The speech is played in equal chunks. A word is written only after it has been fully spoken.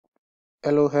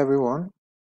Hello everyone,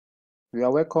 you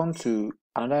are welcome to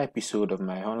another episode of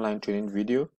my online training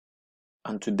video,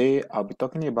 and today I'll be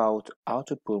talking about how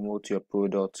to promote your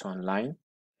products online,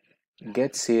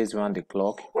 get sales around the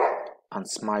clock, and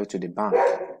smile to the bank.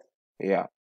 Yeah,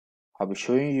 I'll be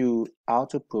showing you how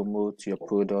to promote your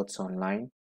products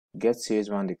online, get sales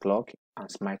around the clock,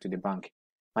 and smile to the bank.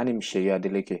 My name is Seyi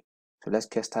Adeleke. So let's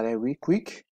get started real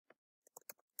quick.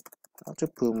 How to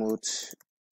promote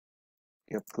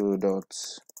your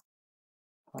products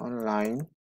online,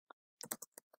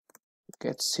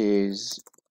 get sales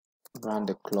around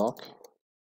the clock,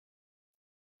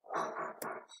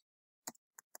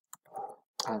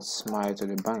 and smile to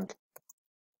the bank.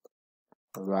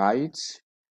 Right,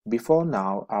 before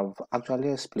now I've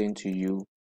actually explained to you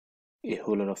a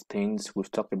whole lot of things. We've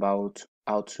talked about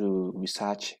how to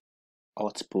research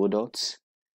hot products,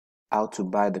 how to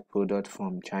buy the product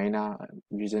from China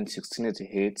using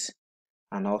 1688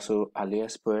 and also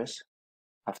AliExpress.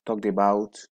 I've talked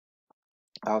about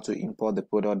how to import the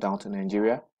product down to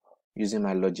Nigeria using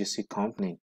my logistic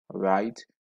company, right?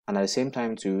 And at the same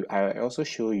time too, I also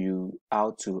show you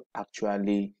how to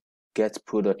actually get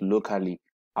product locally,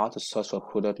 how to source for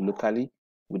product locally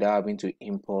without having to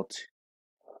import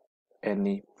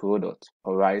any product.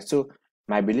 All right, so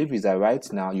my belief is that right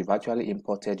now you've actually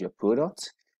imported your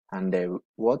product, and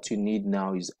what you need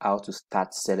now is how to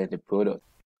start selling the product,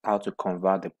 how to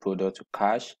convert the product to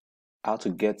cash, how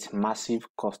to get massive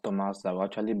customers that will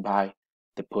actually buy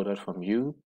the product from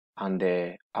you, and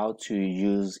how to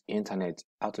use internet,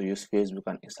 how to use Facebook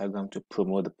and Instagram to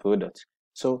promote the product.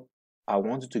 So I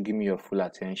want you to give me your full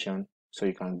attention so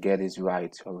you can get this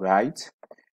right. All right,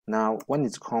 now when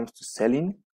it comes to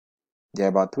selling, there are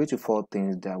about 3 to 4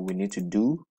 things that we need to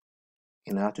do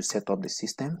in order to set up the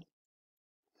system.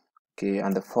 Okay,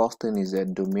 and the first thing is a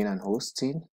domain and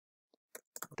hosting.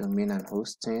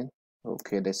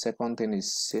 Okay, the second thing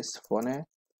is sales funnel.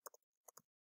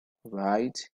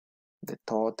 Right, the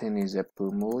third thing is a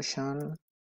promotion.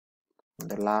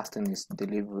 The last thing is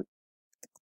delivery.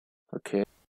 Okay,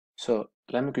 so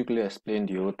let me quickly explain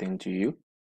the whole thing to you.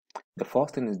 The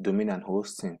first thing is domain and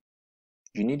hosting.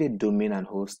 You need a domain and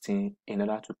hosting in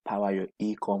order to power your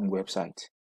e-com website.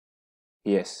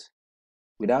 Yes,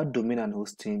 without domain and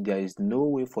hosting, there is no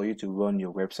way for you to run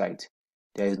your website.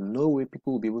 There is no way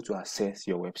people will be able to access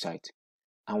your website.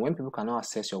 And when people cannot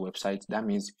access your website, that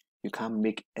means you can't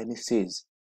make any sales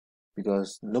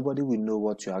because nobody will know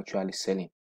what you're actually selling.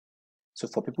 So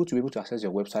for people to be able to access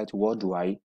your website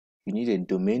worldwide, you need a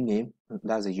domain name,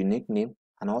 that's a unique name,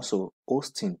 and also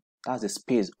hosting, that's a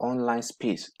space, online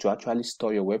space to actually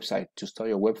store your website, to store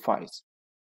your web files.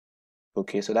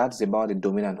 Okay, so that's about the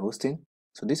domain and hosting.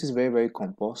 So this is very, very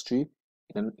compulsory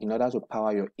in order to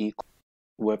power your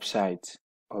website.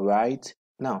 All right.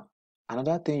 Now,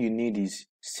 another thing you need is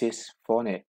sales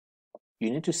funnel.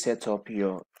 You need to set up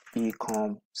your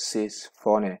e-com sales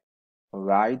funnel. All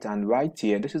right. And right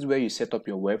here, this is where you set up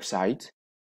your website.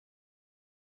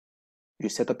 You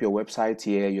set up your website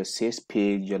here, your sales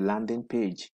page, your landing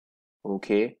page.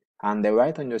 Okay. And then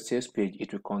right on your sales page,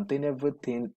 it will contain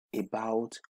everything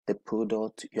about the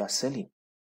product you are selling.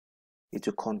 It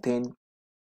will contain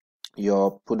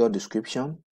your product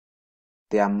description,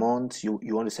 the amount you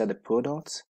want to sell the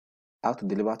product, how to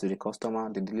deliver to the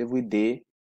customer, the delivery day,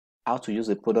 how to use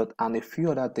the product, and a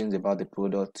few other things about the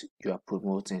product you are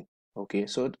promoting. Okay,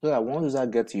 so that once users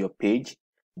get to your page,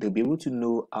 they'll be able to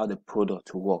know how the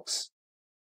product works.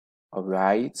 All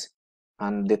right,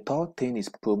 and the third thing is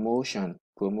promotion.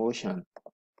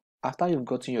 After you've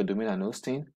gotten your domain and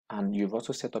hosting, and you've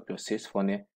also set up your sales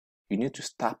funnel, you need to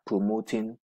start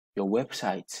promoting your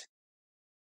website.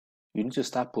 You need to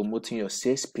start promoting your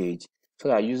sales page so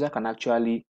that user can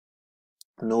actually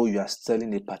know you are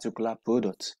selling a particular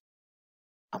product.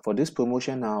 And for this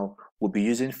promotion now, we'll be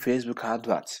using Facebook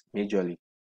adverts majorly.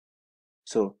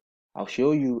 So I'll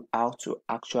show you how to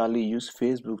actually use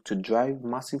Facebook to drive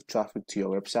massive traffic to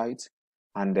your website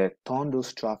and then turn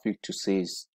those traffic to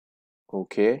sales.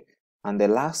 Okay, and the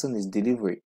last one is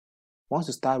delivery. Once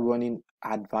you start running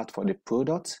advert for the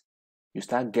product, you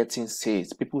start getting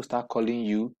sales. People start calling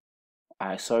you.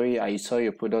 I saw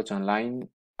your product online.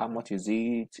 How much is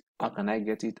it? How can I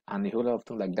get it? And a whole lot of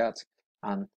things like that.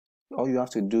 And all you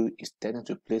have to do is tell them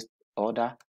to place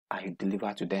order and you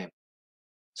deliver to them.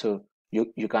 So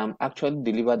you can actually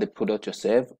deliver the product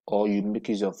yourself or you make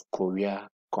use of courier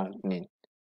company.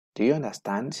 Do you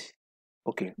understand?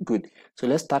 Okay, good. So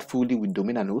let's start fully with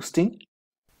domain and hosting.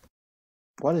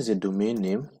 What is a domain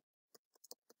name?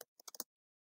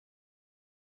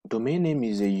 Domain name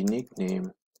is a unique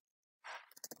name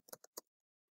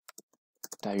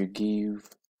that you give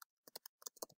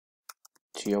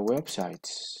to your website.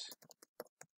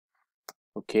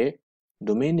 Okay,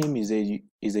 domain name is a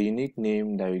unique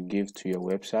name that you give to your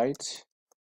website,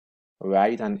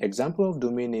 right? An example of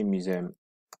domain name is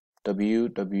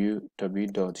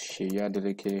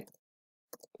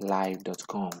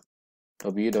www.seyiadelekelive.com,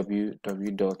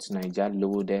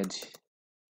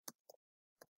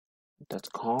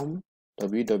 www.nigerloaded.com,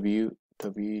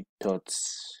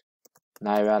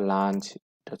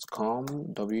 www.nairaland.com,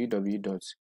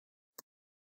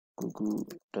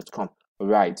 www.google.com.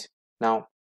 Right, now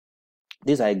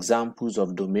these are examples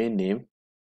of domain name.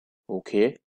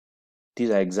 Okay, these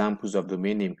are examples of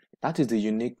domain name. That is the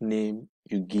unique name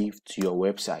you give to your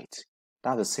website.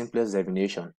 That's the simplest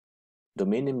definition.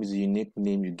 Domain name is a unique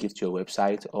name you give to your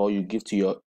website, or you give to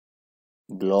your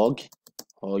blog,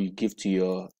 or you give to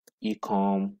your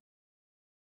e-com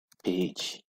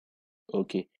page.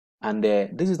 Okay, and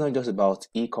this is not just about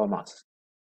e-commerce.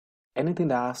 Anything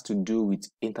that has to do with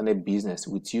internet business,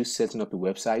 with you setting up a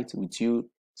website, with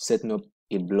you setting up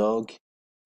a blog,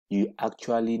 you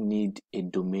actually need a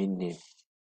domain name.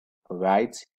 All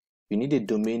right, you need a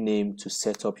domain name to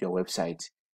set up your website.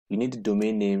 You need a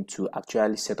domain name to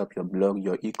actually set up your blog,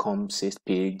 your e-com sales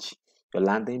page, your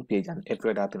landing page, and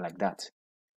every other thing like that.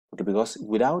 Okay, because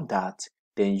without that,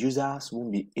 then users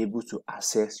won't be able to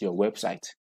access your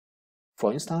website.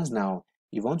 For instance, now,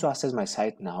 if you want to access my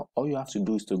site now, all you have to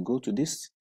do is to go to this,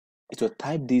 is to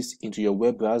type this into your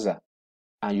web browser,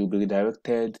 and you'll be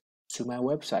redirected to my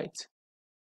website.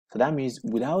 So that means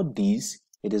without this,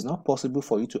 it is not possible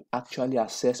for you to actually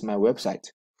access my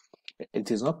website.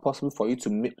 It is not possible for you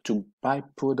to buy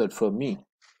product from me.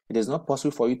 It is not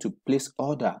possible for you to place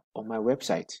order on my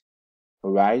website.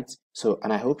 All right. So,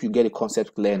 and I hope you get the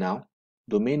concept clear now.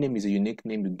 Domain name is a unique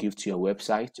name you give to your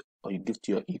website, or you give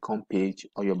to your e-com page,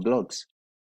 or your blogs.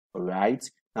 All right.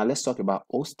 Now let's talk about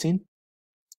hosting.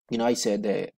 You know, I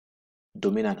said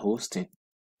domain and hosting.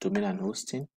 Domain and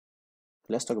hosting.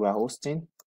 Let's talk about hosting.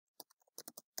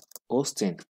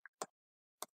 Hosting.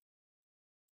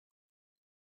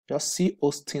 Just see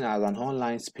hosting as an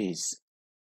online space,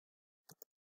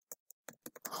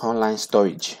 online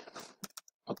storage.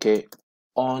 Okay,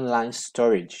 online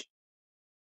storage.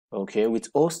 Okay, with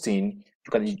hosting,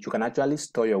 you can actually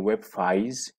store your web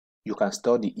files. You can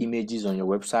store the images on your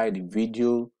website, the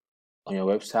video on your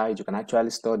website. You can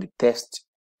actually store the text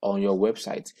on your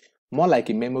website, more like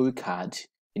a memory card.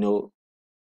 You know,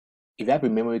 if you have a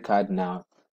memory card now,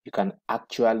 you can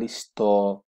actually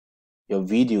store your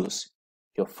videos,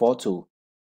 your photo,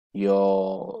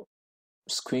 your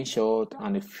screenshot,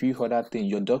 and a few other things,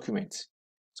 your documents.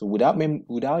 So without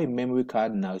a memory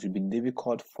card now, it will be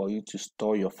difficult for you to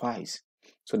store your files.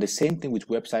 So the same thing with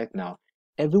website now.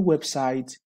 Every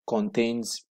website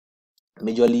contains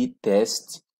majorly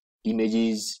text,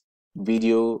 images,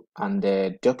 video, and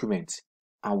documents.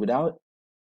 And without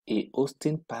a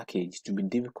hosting package, it will be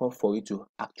difficult for you to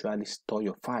actually store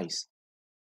your files.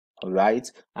 All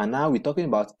right, and now we're talking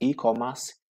about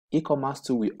e-commerce. E-commerce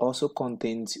too will also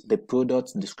contains the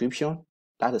product description,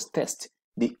 that is text,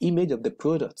 the image of the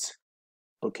product,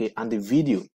 okay, and the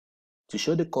video to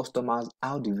show the customers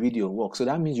how the video works. So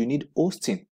that means you need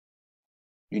hosting.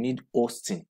 You need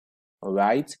hosting, all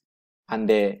right, and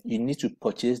you need to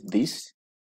purchase this.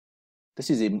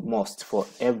 This is a must for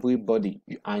everybody,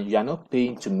 and you are not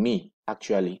paying to me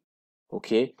actually.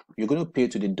 Okay, you're going to pay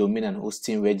to the domain and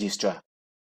hosting registrar.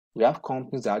 We have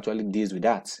companies that actually deals with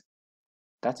that.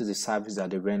 That is the service that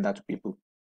they render to people.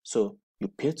 So you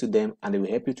pay to them, and they will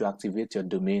help you to activate your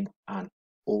domain and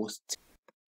host.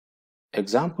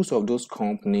 Examples of those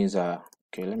companies are,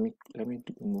 okay, let me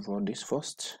move on this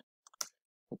first.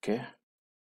 Okay.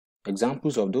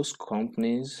 Examples of those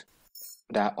companies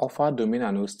that offer domain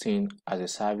and hosting as a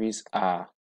service are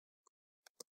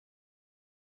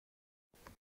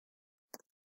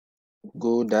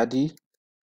GoDaddy,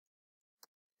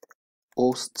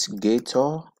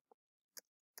 HostGator,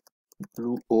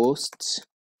 Bluehost,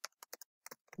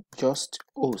 Just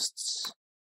Hosts,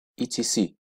 etc.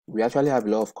 We actually have a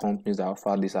lot of companies that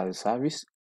offer this as a service.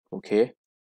 Okay.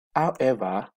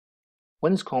 However,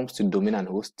 when it comes to domain and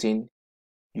hosting,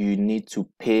 you need to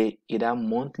pay either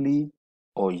monthly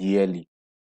or yearly.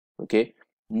 Okay.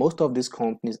 Most of these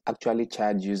companies actually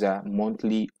charge user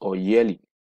monthly or yearly.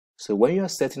 So when you are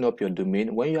setting up your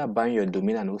domain, when you are buying your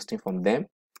domain and hosting from them,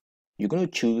 you're going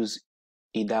to choose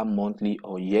either monthly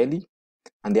or yearly,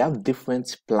 and they have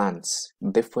different plans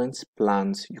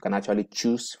you can actually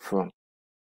choose from.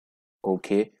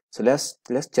 Okay, so let's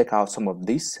check out some of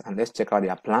this, and let's check out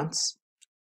their plans.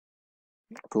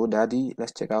 GoDaddy,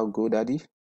 let's check out GoDaddy.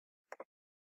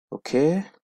 Okay,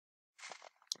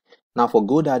 Now for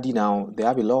GoDaddy now, they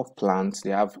have a lot of plans.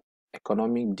 They have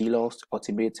economic, deluxe,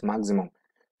 ultimate, maximum.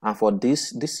 And for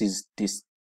this is this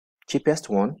cheapest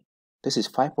one. This is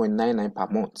 5.99 per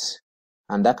month.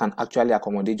 And that can actually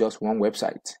accommodate just one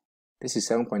website. This is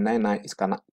 7.99. It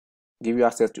can give you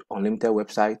access to unlimited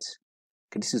websites.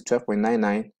 Okay, this is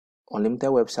 12.99, unlimited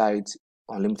websites,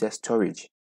 unlimited storage.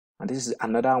 And this is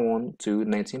another one to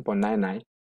 19.99.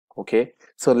 Okay,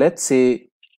 so let's say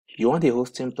you want a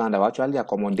hosting plan that will actually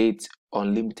accommodate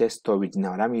unlimited storage.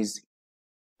 Now that means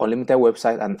unlimited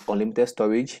website and unlimited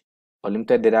storage,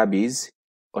 unlimited database,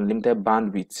 unlimited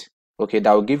bandwidth. Okay,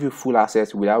 that will give you full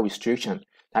access without restriction.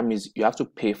 That means you have to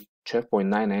pay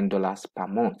 $12.99 per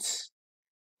month.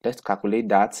 Let's calculate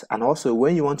that. And also,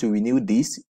 when you want to renew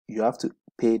this, you have to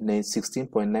pay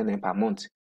 16.99 per month.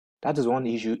 That is one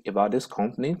issue about these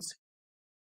companies.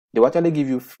 They will actually give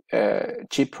you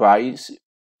cheap price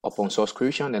upon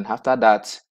subscription, and after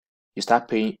that, you start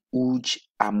paying huge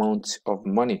amount of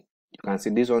money. You can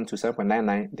see this one to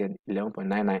 7.99, then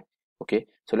 11.99. Okay,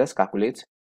 so let's calculate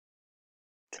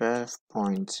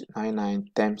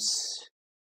 12.99 times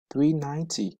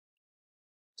 390.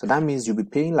 So that means you'll be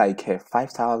paying like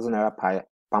 5,000 naira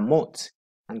per month,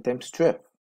 and times 12.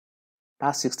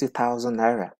 That's 60,000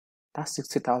 naira. That's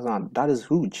 60,000. That is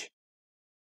huge.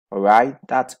 All right,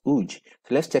 that's huge.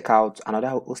 So let's check out another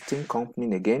hosting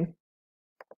company again.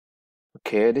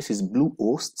 Okay, this is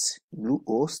Bluehost.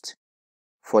 Bluehost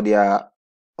for their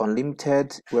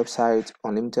unlimited website,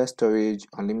 unlimited storage,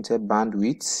 unlimited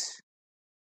bandwidth,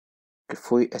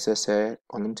 free SSL,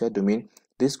 unlimited domain.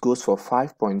 This goes for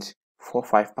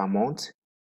 5.45 per month.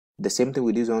 The same thing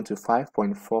with this one to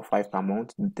 5.45 per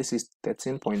month. This is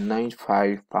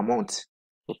 13.95 per month.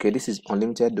 Okay, this is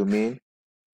unlimited domain,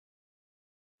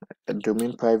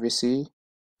 domain privacy,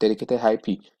 dedicated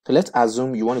IP. So let's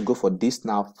assume you want to go for this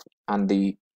now, and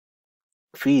the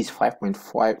fee is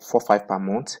 5.45 per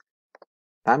month.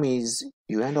 That means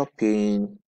you end up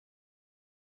paying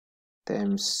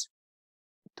times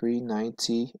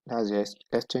 390, that's the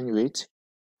exchange rate,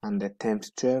 and the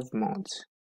times 12 months.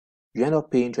 You end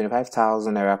up paying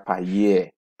 25,000 naira per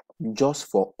year just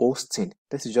for hosting.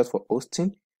 This is just for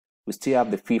hosting. We still have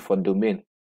the fee for domain.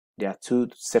 They are two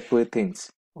separate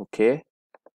things. Okay.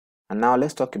 And now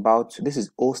let's talk about, this is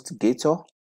HostGator.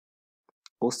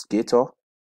 HostGator.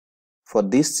 For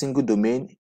this single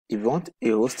domain, if you want a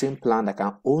hosting plan that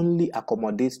can only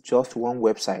accommodate just one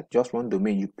website, just one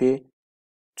domain, you pay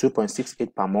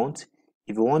 2.68 per month.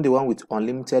 If you want the one with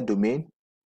unlimited domain,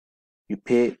 you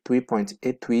pay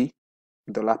 $3.83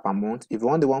 per month. If you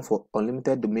want the one for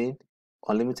unlimited domain,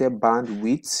 unlimited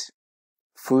bandwidth,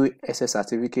 free SS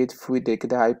certificate, free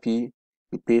dedicated IP,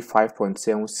 you pay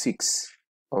 5.76.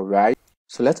 All right.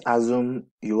 So let's assume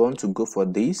you want to go for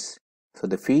this. So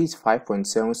the fee is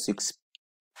 $5.76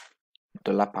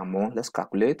 per month. Let's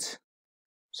calculate.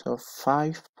 So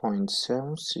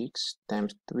 5.76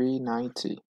 times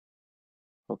 390.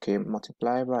 Okay,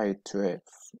 multiply by 12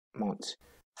 months.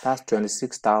 That's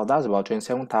 26,000. That's about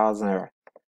 27,000 naira.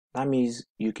 That means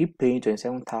you keep paying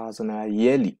 27,000 naira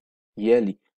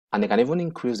yearly, and they can even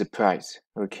increase the price.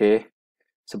 Okay,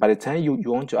 so by the time you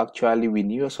want to actually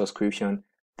renew your subscription,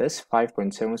 this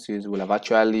 5.76 will have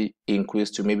actually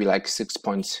increased to maybe like 6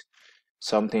 points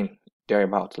something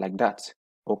thereabout, like that.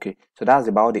 Okay, so that's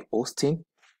about the hosting.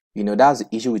 You know, that's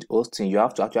the issue with hosting. You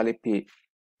have to actually pay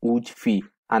huge fee,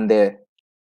 and if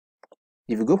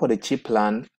you go for the cheap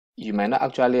plan, you might not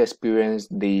actually experience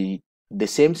the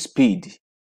same speed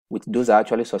with those that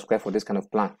actually subscribe for this kind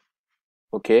of plan.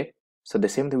 Okay, so the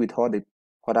same thing with all the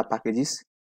other packages.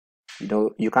 You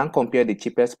know, you can't compare the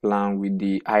cheapest plan with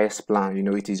the highest plan. You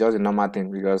know, it is just a normal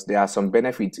thing, because there are some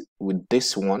benefits with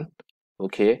this one.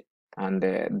 Okay, and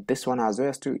this one as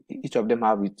well too. Each of them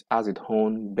has its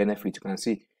own benefit. You can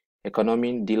see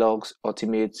economy, deluxe,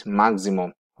 ultimate,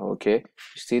 maximum. Okay,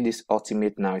 you see this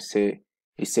ultimate now.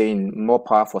 It's saying more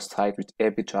powerful site with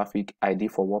heavy traffic, ID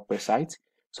for WordPress sites,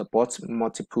 supports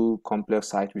multiple complex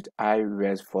sites with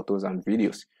high-res photos and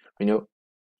videos. You know,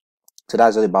 so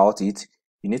that's all about it.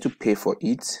 You need to pay for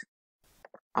it,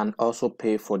 and also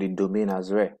pay for the domain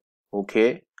as well.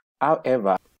 Okay.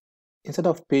 However, instead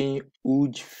of paying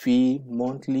huge fee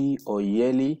monthly or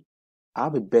yearly, I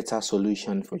have a better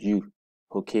solution for you.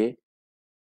 Okay.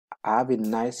 I have a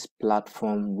nice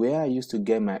platform where I used to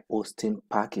get my hosting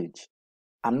package.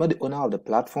 I'm not the owner of the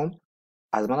platform.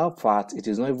 As a matter of fact, it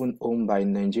is not even owned by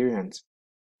Nigerians.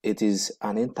 It is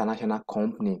an international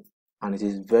company, and it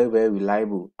is very, very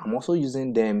reliable. I'm also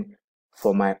using them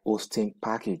for my hosting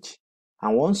package.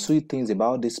 And one sweet thing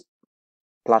about this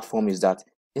platform is that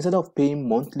instead of paying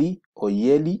monthly or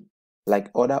yearly like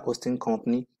other hosting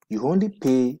company, you only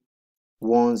pay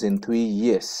once in 3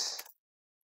 years.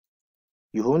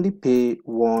 You only pay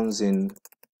once in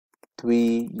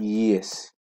 3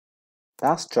 years.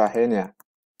 That's triennial.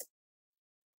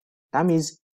 That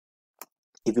means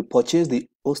if you purchase the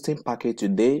hosting package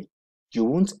today, you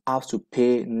won't have to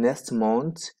pay next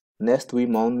month, next 3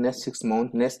 months, next 6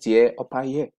 months, next year, or per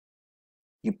year.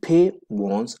 You pay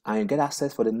once and you get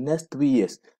access for the next 3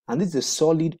 years. And this is a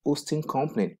solid hosting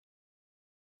company.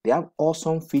 They have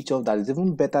awesome features that is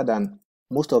even better than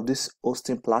most of this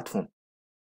hosting platform.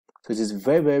 So it is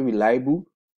very, very reliable.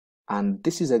 And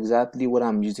this is exactly what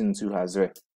I'm using too as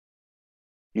well.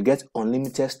 You get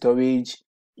unlimited storage.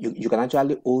 You can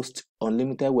actually host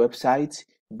unlimited websites,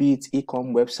 be it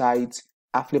e-com websites,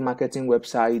 affiliate marketing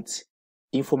websites,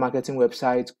 info marketing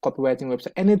websites, copywriting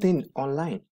website, anything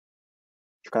online.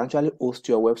 You can actually host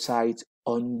your website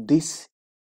on this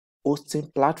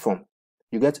hosting platform.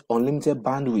 You get unlimited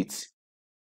bandwidth.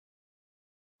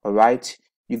 All right.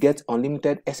 You get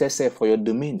unlimited SSL for your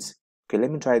domains. Okay,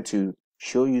 let me try to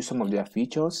show you some of their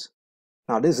features.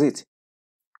 Now, this is it.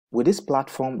 With this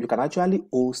platform, you can actually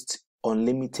host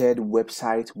unlimited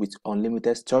websites with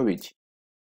unlimited storage.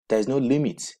 There is no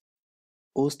limit.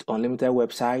 Host unlimited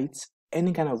websites,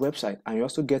 any kind of website, and you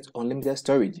also get unlimited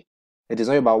storage. It is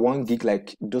not about 1 gig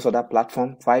like those other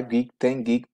platforms, 5 gig, 10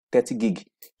 gig, 30 gig.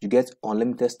 You get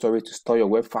unlimited storage to store your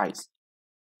web files.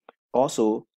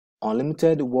 Also,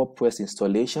 unlimited WordPress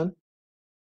installation.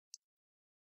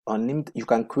 You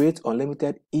can create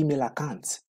unlimited email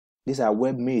accounts. These are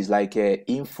web mails like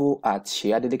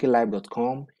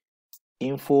info@seyadelekelive.com,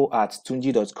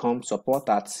 info@tunji.com,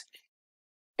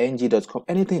 support@ng.com,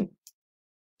 anything.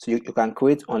 So you can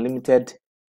create unlimited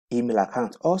email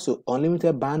accounts. Also,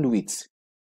 unlimited bandwidth.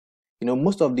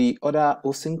 Most of the other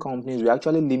hosting companies will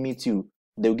actually limit you.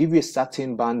 They'll give you a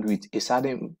certain bandwidth, a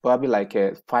certain, probably like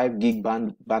a 5 gig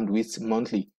bandwidth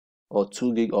monthly, or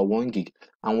 2 gig or 1 gig.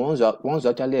 And once you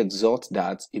actually exhaust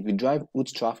that, if you drive good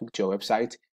traffic to your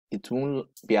website, it won't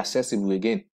be accessible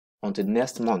again until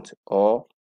next month or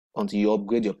until you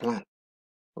upgrade your plan.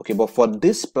 Okay, but for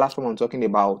this platform I'm talking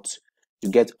about, you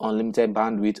get unlimited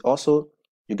bandwidth. Also,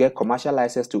 you get commercial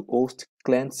license to host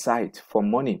client site for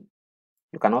money.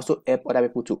 You can also help other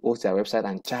people to host their website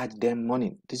and charge them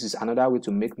money. This is another way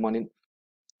to make money.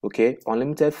 Okay,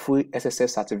 unlimited free SSL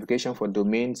certification for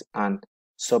domains and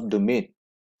subdomain.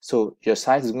 So your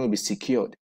site is going to be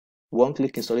secured.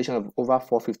 One-click installation of over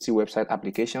 450 website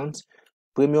applications.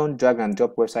 Premium drag and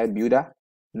drop website builder,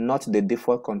 not the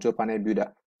default control panel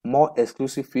builder. More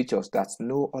exclusive features that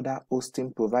no other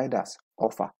hosting providers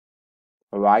offer.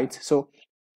 All right, so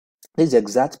this is the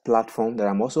exact platform that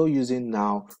I'm also using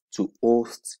now to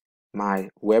host my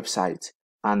website,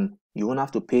 and you won't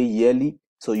have to pay yearly,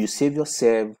 so you save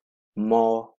yourself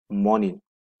more money.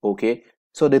 Okay,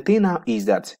 so the thing now is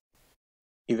that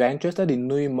if you're interested in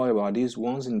knowing more about this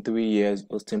once in 3 years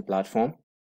hosting platform,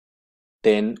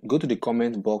 then go to the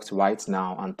comment box right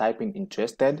now and type in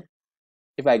interested.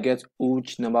 If I get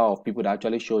huge number of people that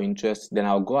actually show interest, then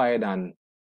I'll go ahead and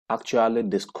actually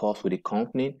discuss with the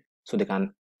company so they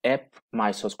can help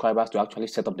my subscribers to actually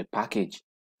set up the package.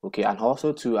 Okay, and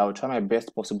also I will try my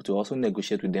best possible to also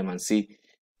negotiate with them and see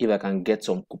if I can get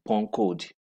some coupon code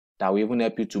that will even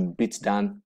help you to beat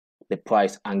down the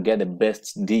price and get the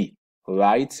best deal.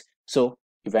 Right? So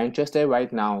if you're interested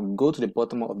right now, go to the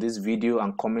bottom of this video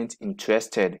and comment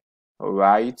interested. All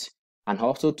right, and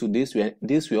also to this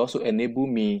will also enable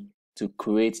me to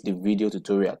create the video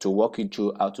tutorial to walk you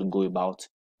through how to go about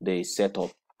the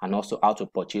setup and also how to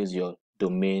purchase your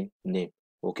domain name.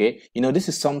 Okay, this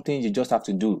is something you just have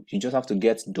to do. You just have to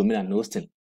get domain and hosting.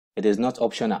 It is not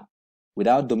optional.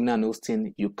 Without domain and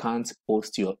hosting, you can't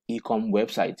host your e-com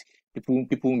website. People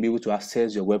won't be able to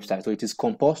access your website, so it is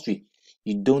compulsory.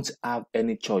 You don't have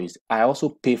any choice. I also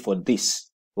pay for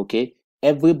this. Okay,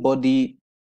 everybody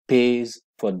pays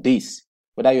for this.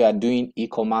 Whether you are doing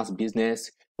e-commerce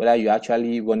business, whether you're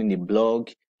actually running a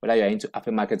blog, whether you're into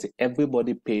affiliate marketing,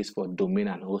 everybody pays for domain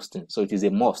and hosting. So it is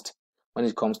a must when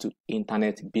it comes to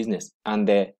internet business. And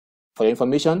for your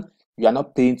information, you are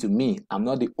not paying to me. I'm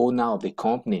not the owner of the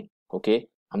company. Okay,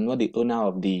 I'm not the owner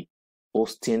of the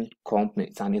hosting company.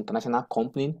 It's an international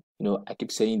company. I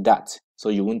keep saying that so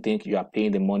you won't think you are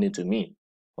paying the money to me.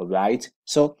 All right,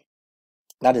 so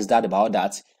that is that about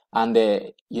that. And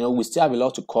we still have a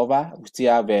lot to cover. We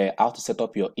still have how to set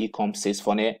up your e-com sales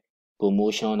funnel,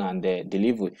 promotion, and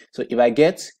delivery. So if I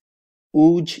get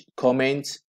huge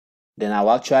comments, then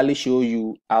I'll actually show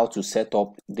you how to set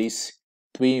up these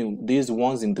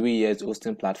once in 3 years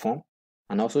hosting platform,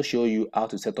 and also show you how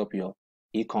to set up your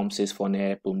e-com sales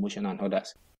funnel, promotion, and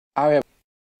others. However,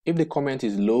 if the comment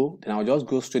is low, then I'll just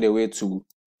go straight away to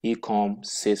e-com,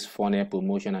 sales funnel,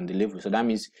 promotion, and delivery. So that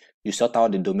means you sort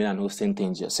out the domain and hosting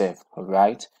things yourself. All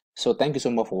right. So thank you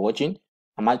so much for watching.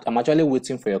 I'm actually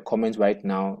waiting for your comments right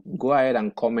now. Go ahead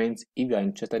and comment if you are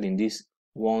interested in this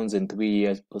 1 and 3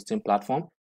 years hosting platform,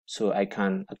 so I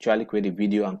can actually create a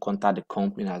video and contact the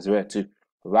company as well too.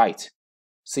 Right.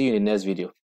 See you in the next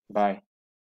video. Bye.